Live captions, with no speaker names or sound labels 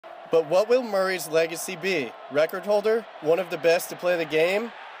But what will Murray's legacy be? Record holder, one of the best to play the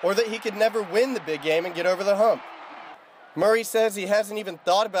game, or that he could never win the big game and get over the hump? Murray says he hasn't even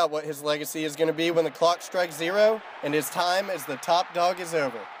thought about what his legacy is going to be when the clock strikes 0 and his time as the top dog is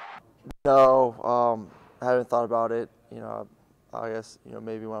over. No, I haven't thought about it. I guess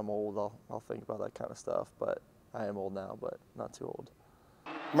maybe when I'm old I'll think about that kind of stuff. But I am old now, but not too old.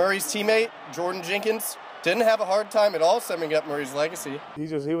 Murray's teammate Jordan Jenkins didn't have a hard time at all summing up Murray's legacy. He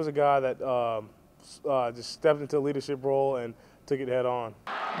was a guy that just stepped into a leadership role and took it head on.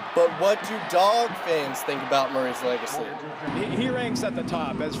 But what do dog fans think about Murray's legacy? He ranks at the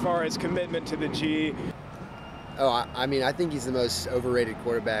top as far as commitment to the G. Oh, I mean, I think he's the most overrated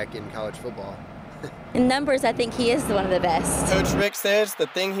quarterback in college football. In numbers, I think he is one of the best. Coach Rick says the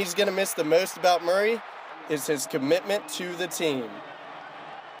thing he's going to miss the most about Murray is his commitment to the team.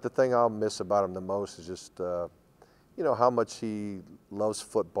 The thing I'll miss about him the most is just, how much he loves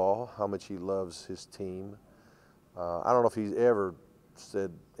football, how much he loves his team. I don't know if he's ever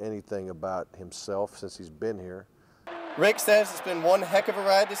said anything about himself since he's been here. Rick says it's been one heck of a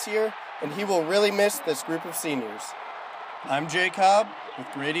ride this year, and he will really miss this group of seniors. I'm Jay Cobb with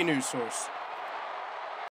Grady News Source.